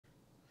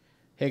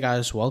Hey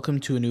guys, welcome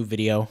to a new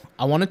video.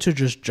 I wanted to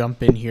just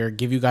jump in here,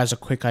 give you guys a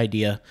quick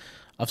idea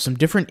of some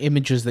different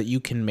images that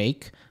you can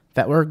make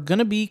that were going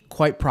to be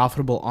quite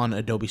profitable on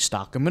Adobe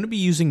Stock. I'm going to be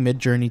using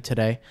Midjourney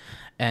today,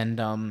 and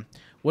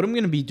what I'm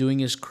going to be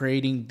doing is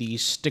creating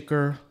these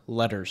sticker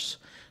letters.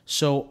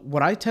 So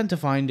what I tend to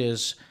find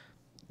is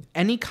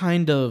any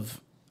kind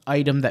of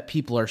item that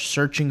people are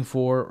searching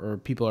for or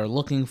people are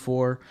looking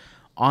for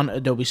on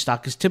Adobe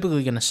Stock is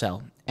typically going to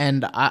sell.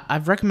 And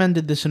I've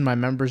recommended this in my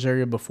members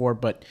area before,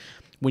 but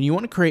when you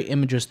want to create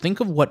images, think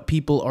of what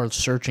people are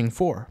searching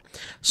for.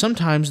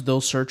 Sometimes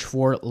they'll search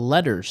for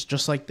letters,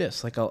 just like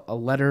this, like a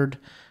lettered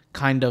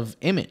kind of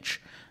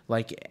image,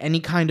 like any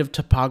kind of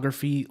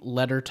typography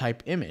letter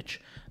type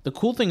image. The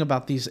cool thing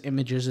about these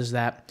images is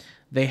that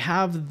they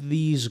have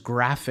these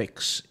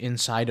graphics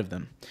inside of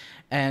them.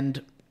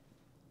 And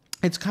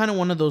it's kind of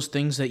one of those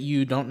things that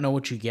you don't know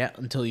what you get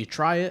until you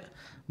try it.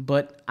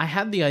 But I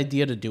had the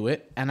idea to do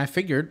it, and I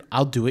figured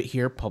I'll do it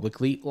here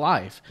publicly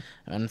live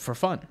and for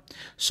fun.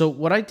 So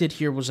what I did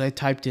here was I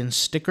typed in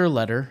sticker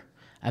letter,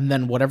 and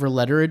then whatever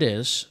letter it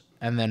is,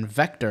 and then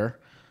vector,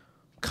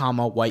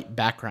 comma, white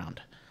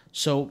background.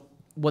 So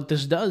what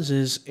this does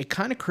is it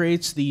kind of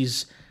creates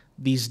these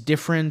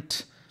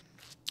different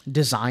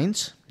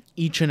designs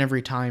each and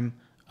every time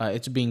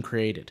it's being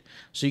created.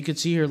 So you can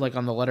see here, like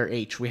on the letter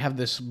H, we have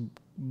this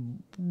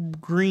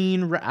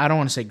green, I don't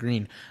want to say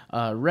green,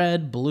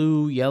 red,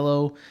 blue,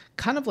 yellow,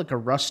 kind of like a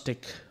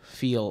rustic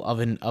feel of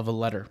a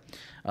letter,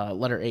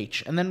 letter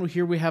H. And then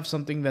here we have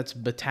something that's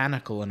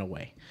botanical in a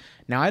way.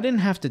 Now I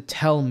didn't have to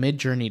tell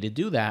Midjourney to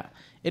do that.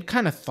 It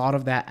kind of thought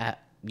of that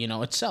at,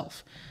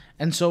 itself.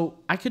 And so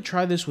I could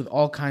try this with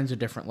all kinds of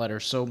different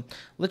letters. So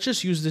let's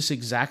just use this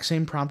exact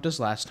same prompt as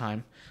last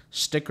time.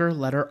 Sticker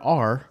letter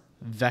R,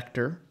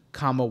 vector,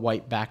 comma,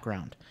 white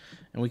background.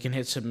 And we can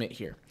hit submit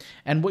here.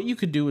 And what you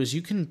could do is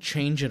you can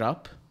change it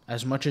up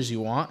as much as you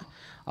want.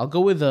 I'll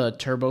go with a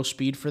turbo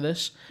speed for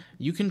this.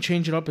 You can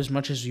change it up as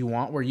much as you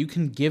want, where you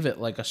can give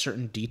it like a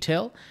certain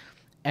detail,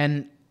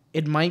 and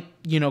it might,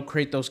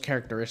 create those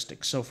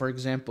characteristics. So for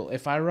example,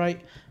 if I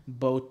write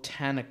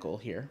botanical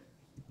here,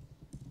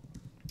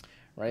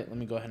 right, let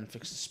me go ahead and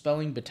fix the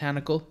spelling,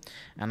 botanical,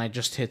 and I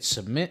just hit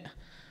submit.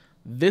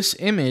 This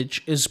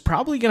image is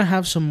probably going to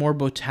have some more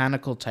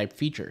botanical type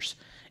features.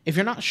 If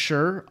you're not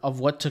sure of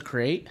what to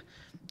create,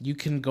 you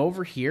can go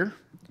over here,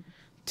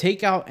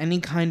 take out any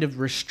kind of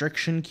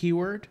restriction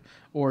keyword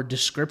or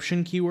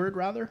description keyword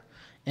rather,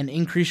 and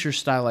increase your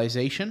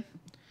stylization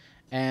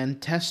and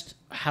test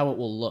how it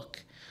will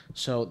look.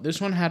 So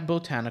this one had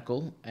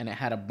botanical and it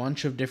had a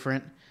bunch of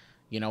different,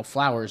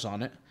 flowers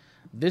on it.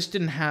 This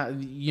didn't have,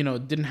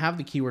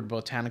 the keyword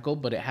botanical,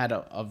 but it had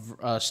a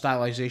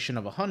stylization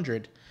of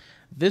 100.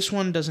 This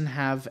one doesn't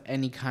have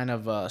any kind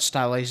of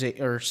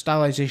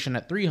stylization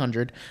at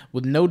 300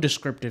 with no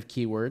descriptive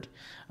keyword.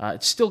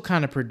 It's still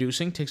kind of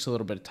producing, takes a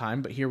little bit of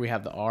time, but here we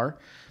have the R.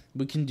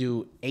 We can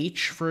do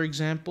H, for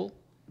example.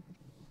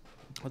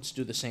 Let's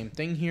do the same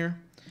thing here.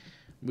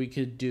 We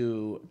could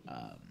do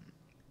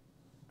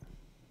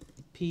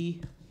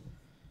P.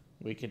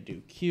 We could do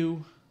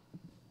Q.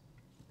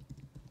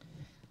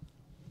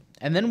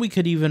 And then we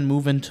could even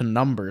move into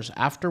numbers.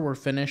 After we're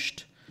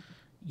finished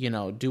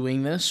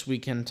doing this, we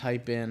can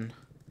type in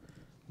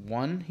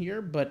 1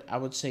 here, but I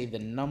would say the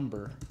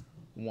number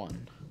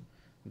 1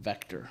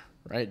 vector,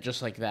 right?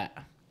 Just like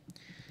that.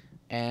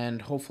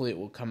 And hopefully it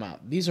will come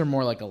out. These are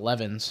more like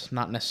 11s,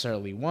 not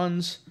necessarily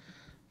 1s,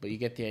 but you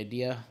get the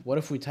idea. What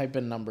if we type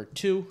in number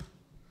 2,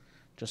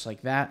 just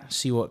like that,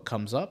 see what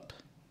comes up?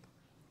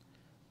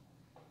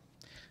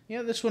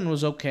 Yeah, this one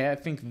was okay. I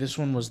think this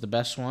one was the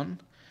best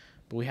one,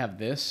 but we have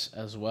this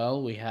as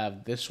well. We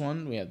have this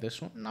one,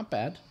 not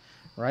bad.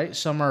 Right?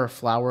 Some are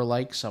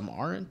flower-like, some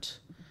aren't.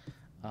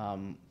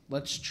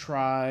 Let's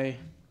try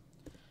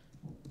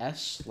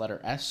S, letter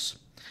S.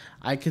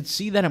 I could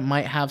see that it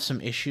might have some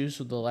issues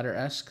with the letter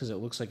S because it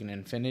looks like an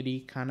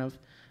infinity kind of.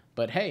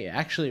 But hey,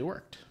 actually it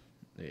worked.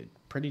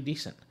 Pretty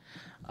decent.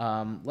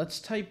 Let's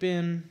type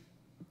in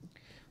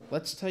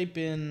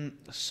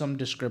some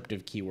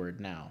descriptive keyword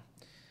now.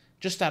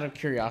 Just out of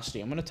curiosity,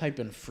 I'm going to type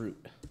in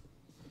fruit.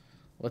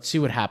 Let's see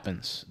what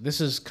happens. This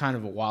is kind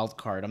of a wild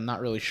card. I'm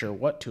not really sure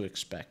what to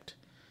expect.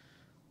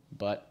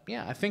 But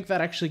yeah, I think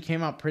that actually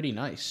came out pretty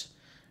nice.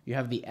 You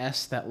have the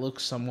S that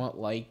looks somewhat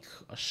like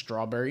a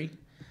strawberry.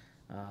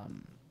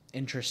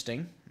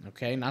 Interesting.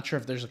 Okay, not sure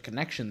if there's a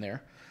connection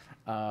there.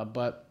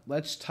 But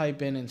let's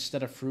type in,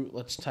 instead of fruit,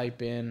 let's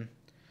type in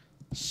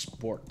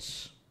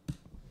sports.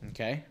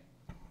 Okay,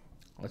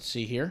 let's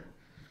see here.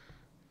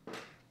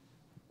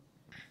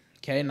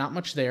 Okay, not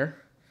much there.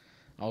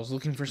 I was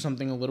looking for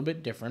something a little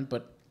bit different,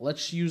 but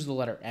let's use the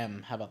letter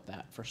M. How about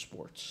that for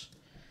sports?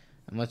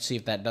 And let's see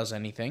if that does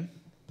anything.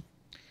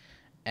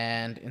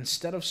 And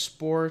instead of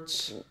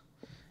sports,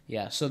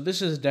 yeah, so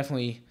this is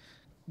definitely,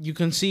 you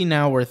can see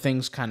now where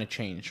things kind of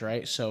change,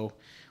 right? So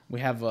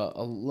we have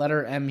a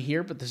letter M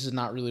here, but this is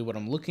not really what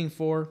I'm looking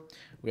for.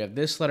 We have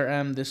this letter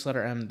M, this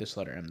letter M, this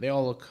letter M. They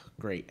all look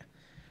great.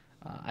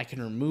 I can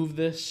remove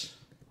this,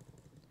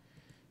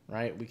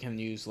 right? We can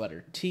use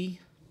letter T.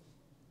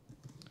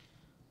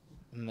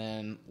 and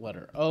then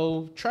letter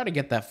O. Try to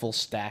get that full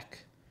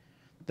stack.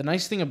 The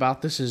nice thing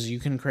about this is you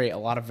can create a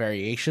lot of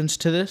variations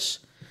to this,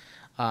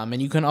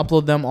 and you can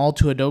upload them all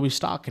to Adobe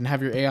Stock and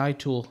have your AI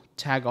tool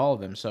tag all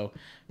of them. So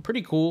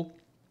pretty cool.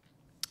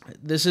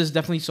 This is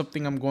definitely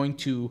something I'm going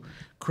to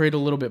create a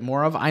little bit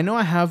more of. I know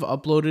I have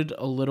uploaded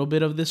a little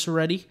bit of this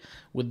already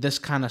with this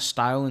kind of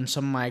style in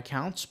some of my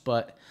accounts,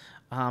 but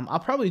I'll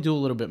probably do a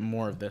little bit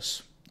more of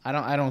this.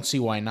 I don't see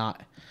why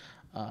not.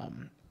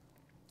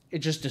 It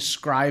just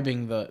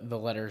describing the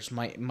letters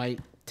might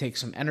take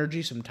some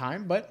energy, some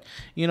time, but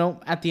you know,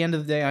 at the end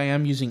of the day, I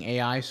am using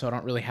AI, so I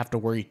don't really have to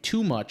worry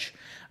too much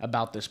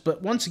about this.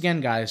 But once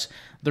again, guys,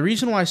 the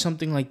reason why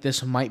something like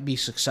this might be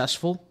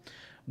successful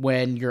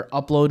when you're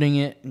uploading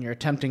it and you're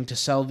attempting to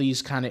sell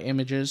these kind of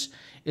images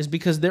is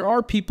because there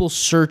are people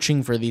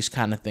searching for these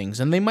kind of things,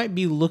 and they might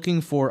be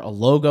looking for a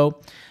logo.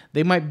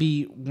 They might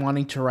be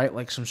wanting to write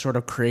like some sort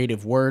of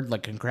creative word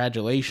like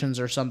congratulations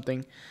or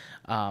something,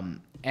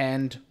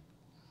 and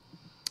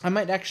I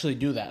might actually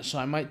do that. So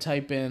I might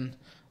type in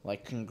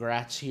like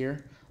congrats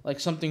here, like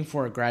something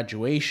for a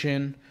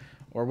graduation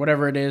or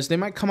whatever it is. They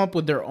might come up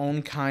with their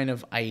own kind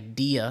of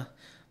idea.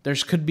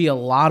 There's could be a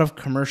lot of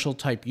commercial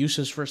type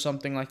uses for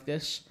something like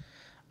this.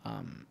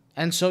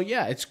 And so,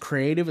 yeah, it's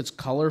creative, it's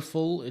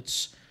colorful,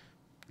 it's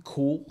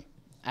cool,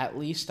 at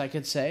least I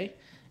could say.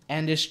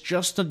 And it's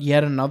just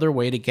yet another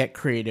way to get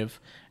creative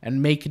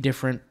and make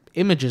different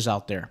images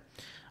out there.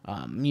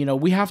 You know,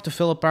 we have to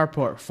fill up our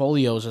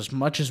portfolios as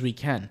much as we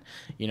can,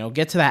 you know,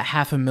 get to that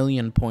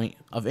 500,000 point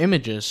of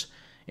images.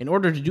 In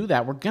order to do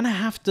that, we're going to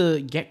have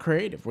to get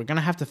creative. We're going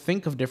to have to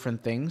think of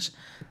different things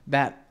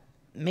that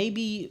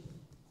maybe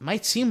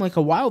might seem like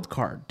a wild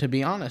card, to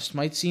be honest,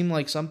 might seem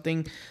like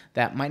something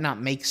that might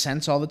not make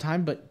sense all the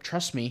time. But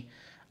trust me,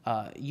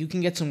 you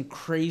can get some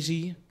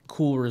crazy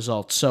cool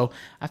results. So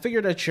I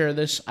figured I'd share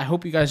this. I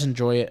hope you guys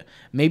enjoy it.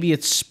 Maybe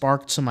it's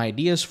sparked some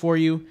ideas for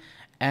you.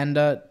 And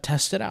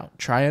test it out.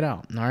 Try it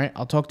out. All right.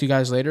 I'll talk to you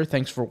guys later.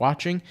 Thanks for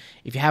watching.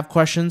 If you have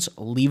questions,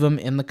 leave them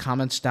in the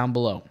comments down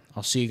below.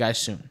 I'll see you guys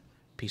soon.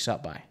 Peace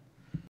out. Bye.